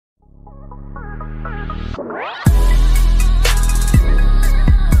Okay,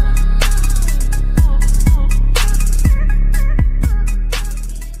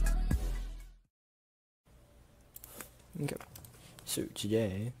 so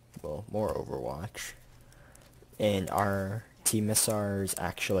today, well, more Overwatch, and our team SRs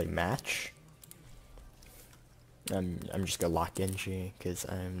actually match. I'm just gonna lock Genji because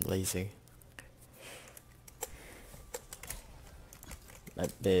I'm lazy.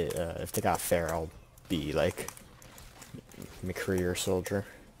 If they got fair, I'll be like McCree or Soldier.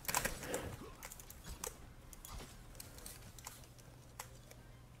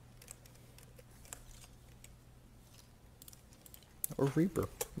 Or Reaper.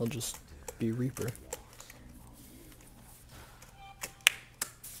 I'll just be Reaper.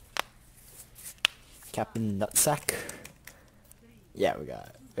 Captain Nutsack. Yeah, we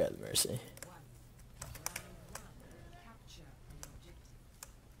got the Mercy.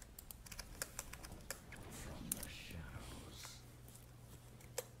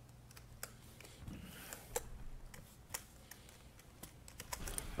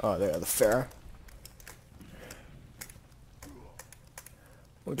 Oh, there, the fair.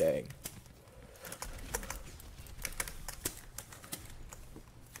 Oh, dang.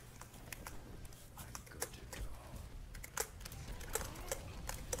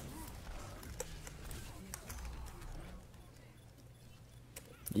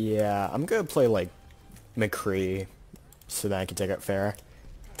 Yeah, I'm gonna play like McCree so that I can take out Farah.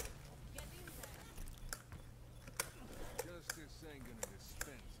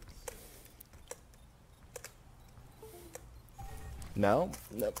 No?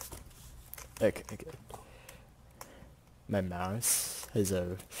 Nope. Okay, okay. My mouse has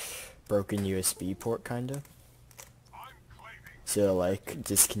a broken USB port, kinda. So it'll, like,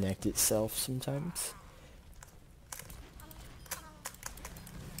 disconnect itself sometimes.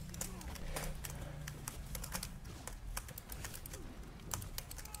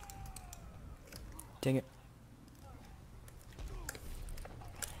 Dang it.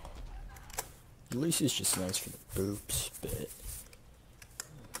 At least it's just nice for the boobs, but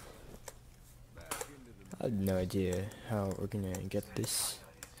I have no idea how we're gonna get this.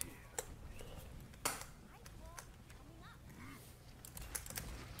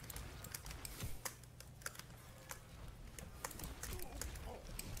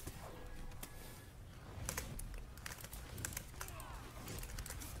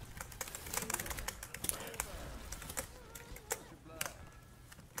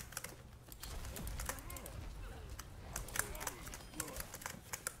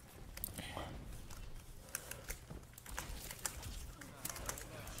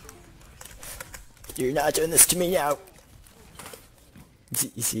 You're not doing this to me now.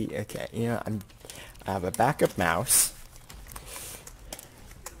 You see, okay, you know, I have a backup mouse.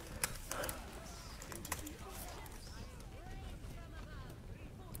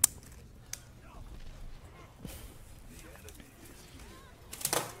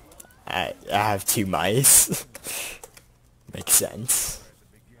 I have two mice. Makes sense.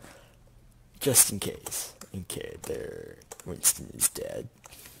 Just in case their Winston is dead.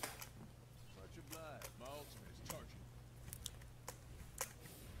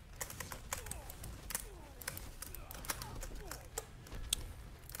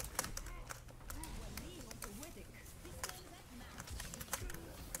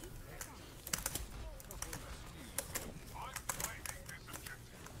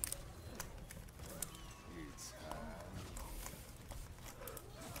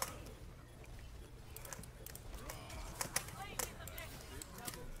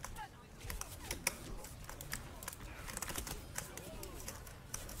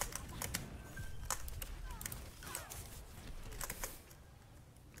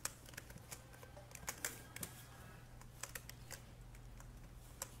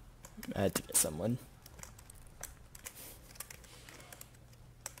 I had to get someone.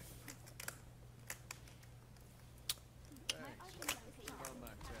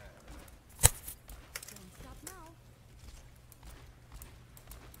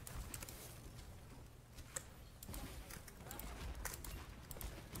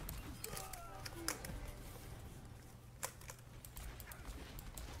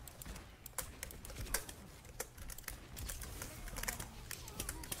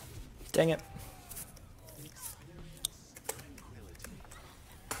 Dang it.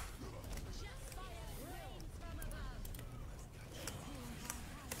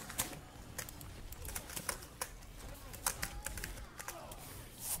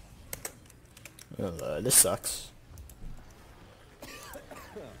 Well, this sucks.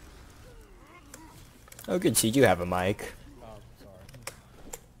 Oh, good. So you do have a mic.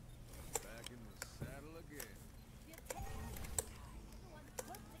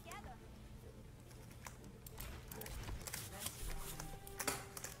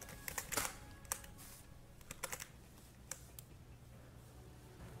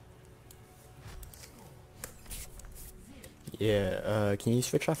 Yeah, can you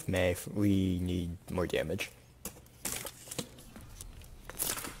switch off May? We need more damage.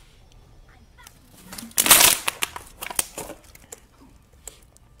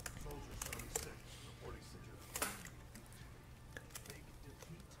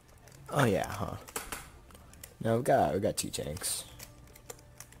 Oh yeah, huh. No, we got 2 tanks.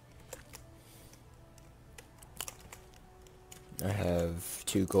 I have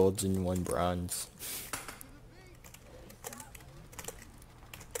 2 golds and 1 bronze.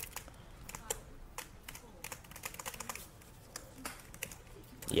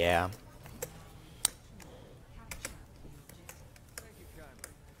 Yeah.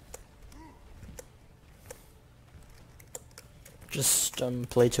 Just,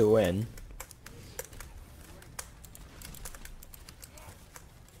 play to win.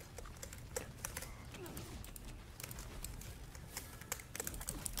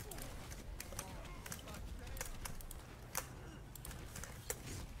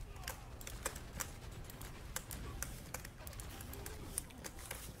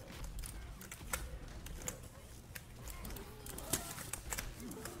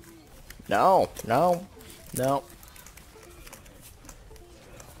 No, no, no.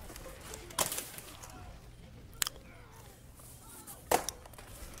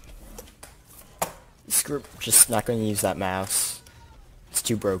 Screw, just not gonna use that mouse. It's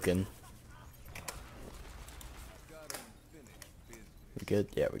too broken. We good?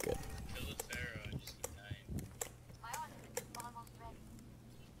 Yeah, we good.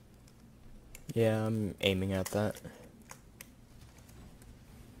 Yeah, I'm aiming at that.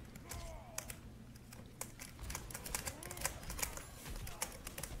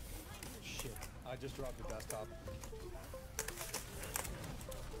 Shit, I just dropped the desktop.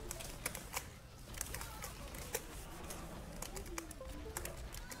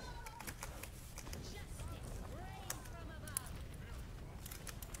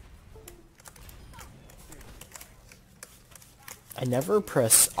 I never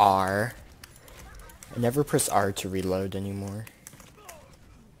press R. I never press R to reload anymore.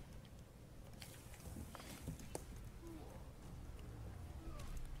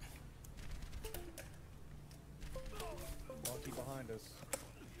 Monkey behind us.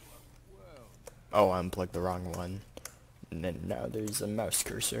 Oh, I unplugged the wrong one. And then now there's a mouse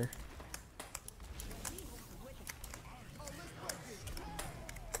cursor.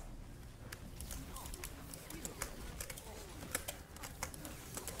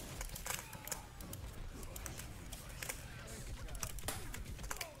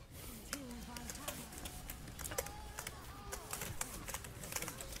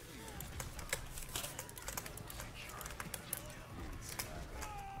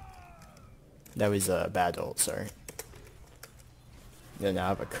 That was a bad ult, sorry. Then I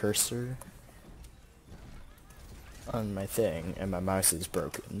have a cursor on my thing, and my mouse is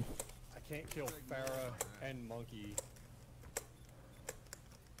broken. I can't kill Farah and Monkey.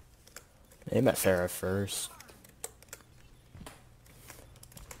 Aim at Farah first.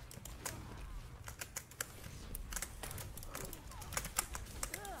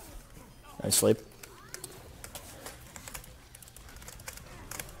 I sleep.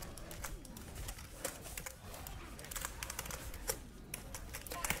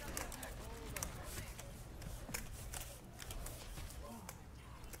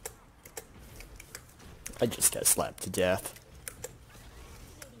 I just got slapped to death.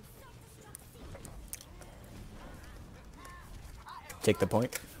 Take the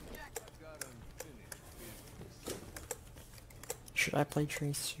point. Should I play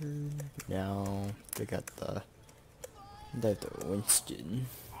Tracer? No, they got the Winston,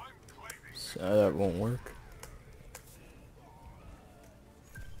 so that won't work.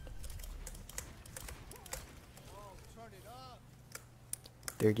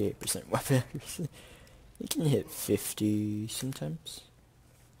 %38 weapon. You can hit 50 sometimes.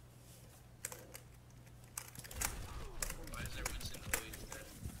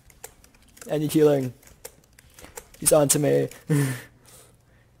 I need healing. He's on to me.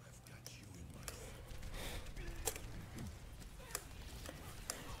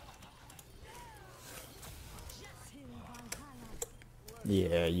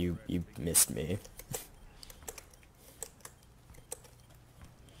 Yeah, you missed me.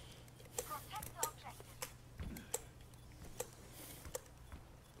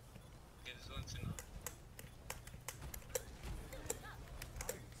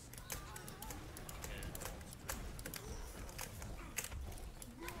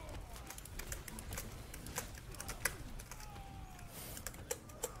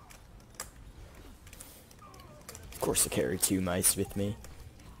 Of course I carry 2 mice with me.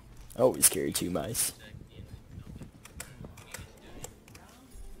 Always carry 2 mice.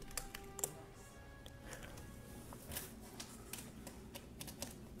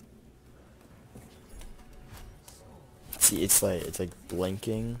 see, it's like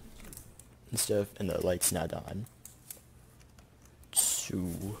blinking and stuff, and the light's not on. So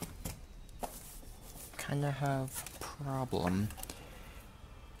kind of have a problem.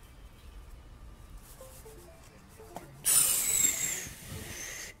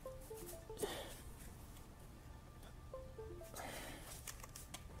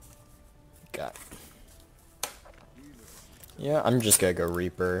 Got. Yeah, I'm just gonna go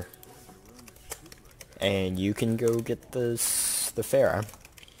Reaper. And you can go get the Pharah.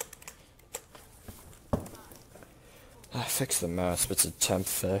 I fixed the mouse, but it's a temp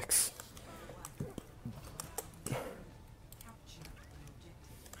fix.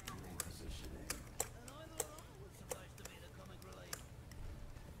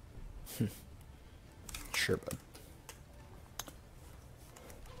 Sure, bud.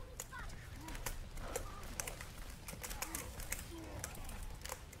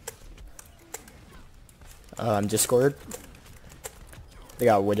 Discord. They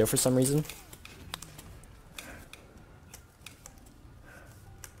got a Widow for some reason.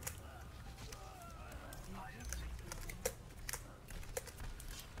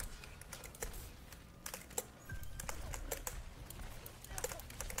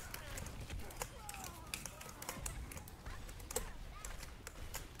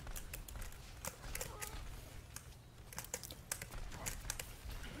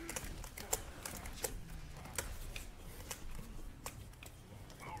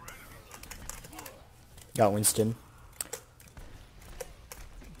 Got Winston.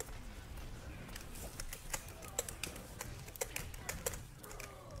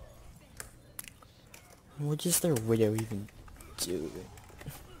 What does their Widow even do?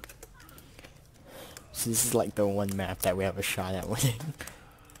 So this is like the one map that we have a shot at winning.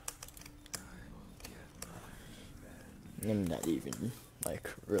 I'm not even like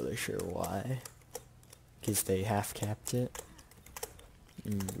really sure why. Because they half capped it.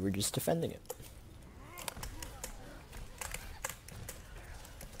 And we're just defending it.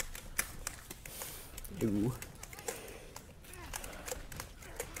 Ooh.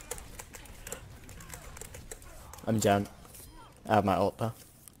 I'm down. I have my ult though.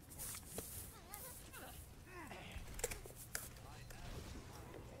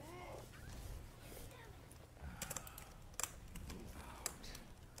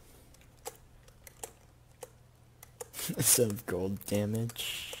 Some gold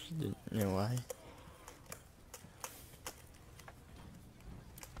damage. Didn't know why.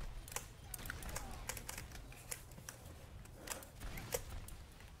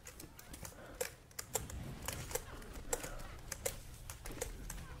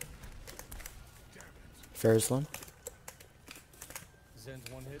 Farsland.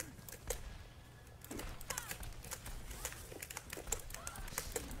 Zen's one hit.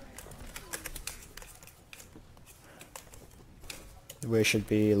 The way should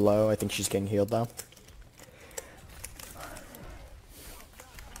be low. I think she's getting healed though.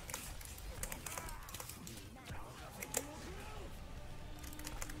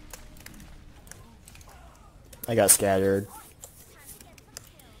 I got scattered.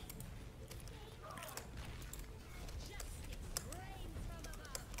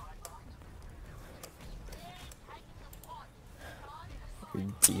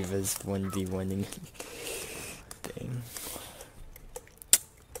 Diva's 1v1ing thing.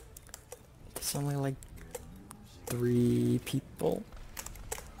 There's only like 3 people.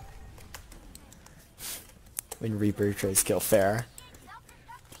 When Reaper tries to kill Pharah.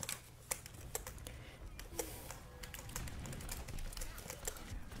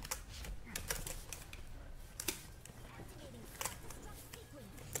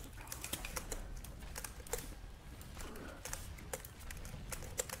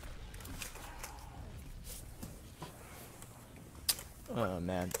 Oh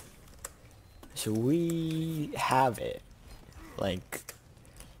man. So we have it. Like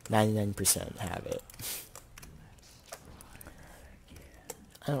 99% have it.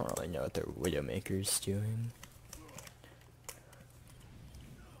 I don't really know what their Widowmaker's doing.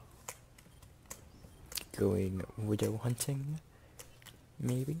 Going widow hunting,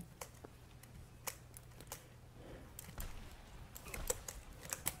 maybe?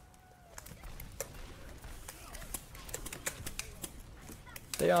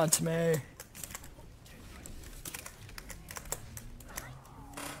 They on to me.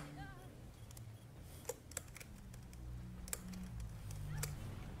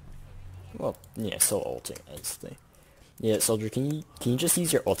 Well, yeah, still ulting is the. Yeah, soldier, can you just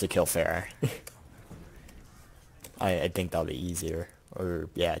use your ult to kill Pharah? I think that'll be easier. Or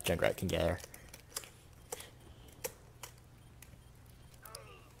yeah, Junkrat can get her.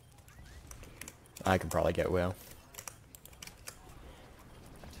 I can probably get Will.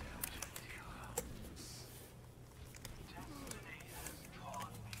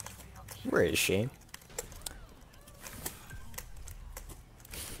 Where is she?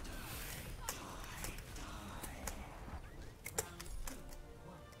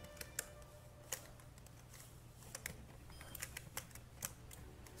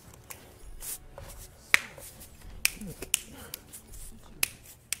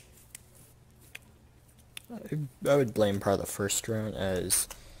 I would blame part of the first round as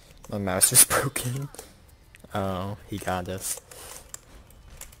my mouse is broken. Oh, he got us.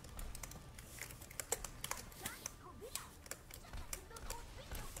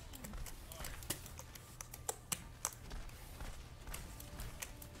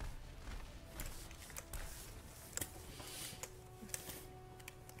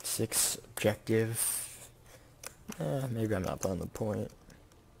 Six objective. Maybe I'm not on the point.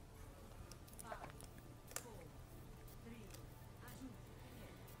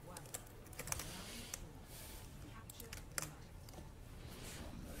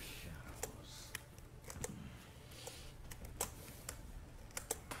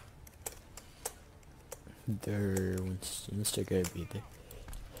 There, Winston's still gonna be there.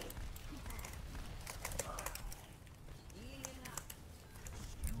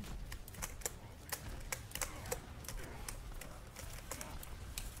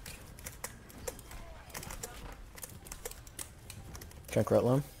 Chunk right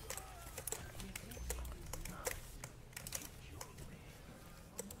low.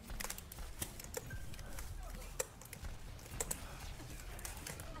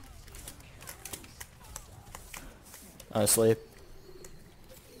 Honestly.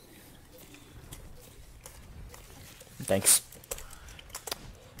 Thanks.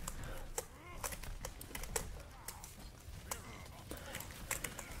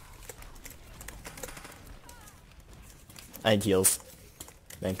 I need heals.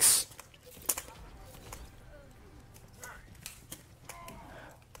 Thanks.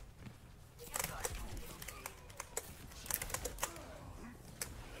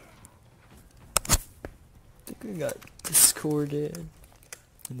 I think we got discorded.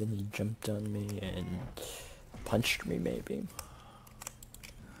 And then he jumped on me and punched me, maybe.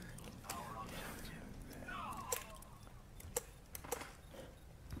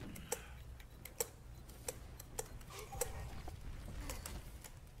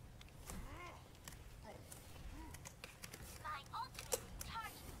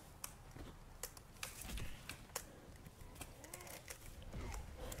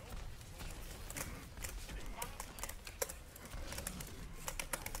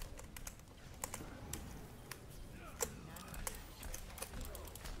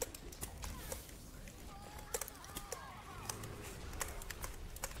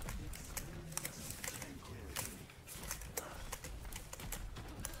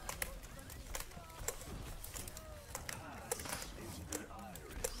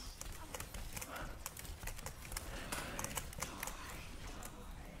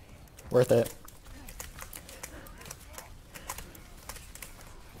 Worth it.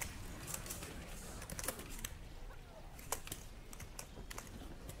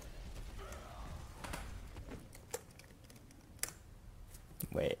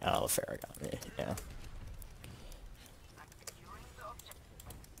 Wait, oh, Farrah got me, yeah.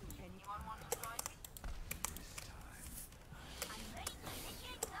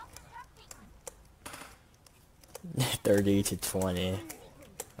 $30 to $20.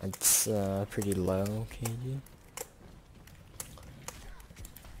 That's pretty low, KG.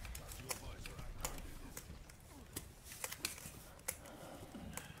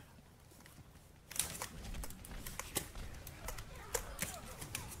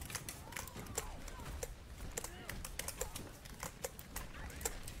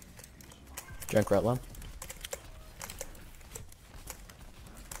 Junk right low.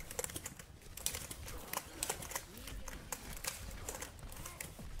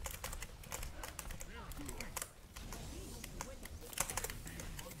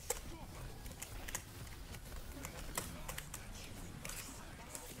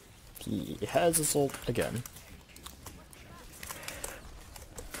 He has his ult again.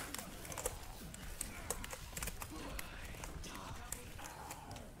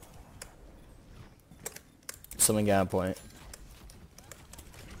 Someone got a point.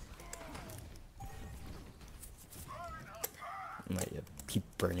 I might keep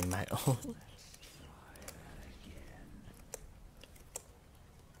burning my ult.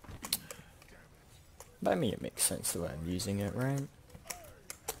 But I mean, it makes sense the way I'm using it, right?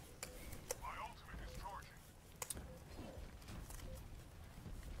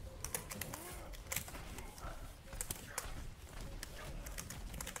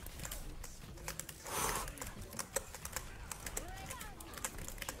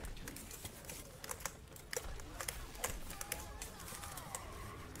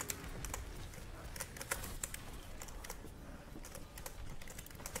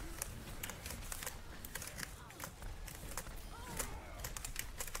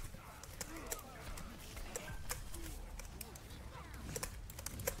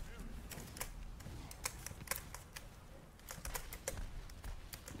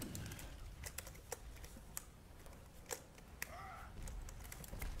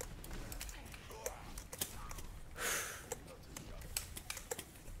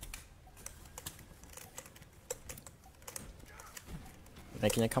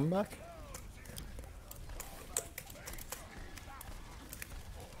 Making a comeback?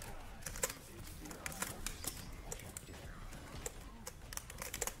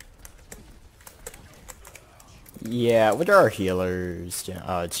 Yeah, what are our healers?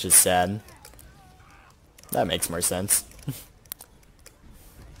 Oh, it's just sad. That makes more sense.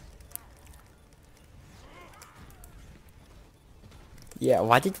 Yeah,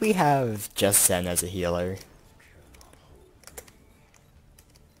 why did we have just Zen as a healer?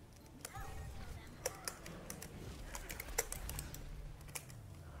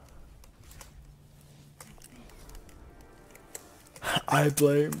 I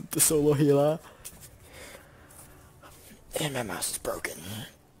blame the solo healer. And my mouse is broken.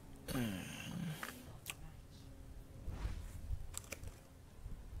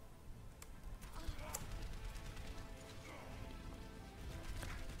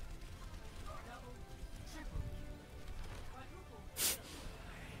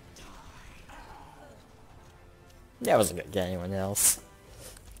 Yeah, I wasn't gonna get anyone else.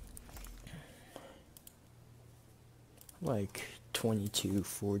 Like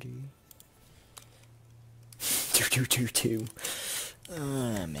 2240. 2222.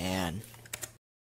 Oh man.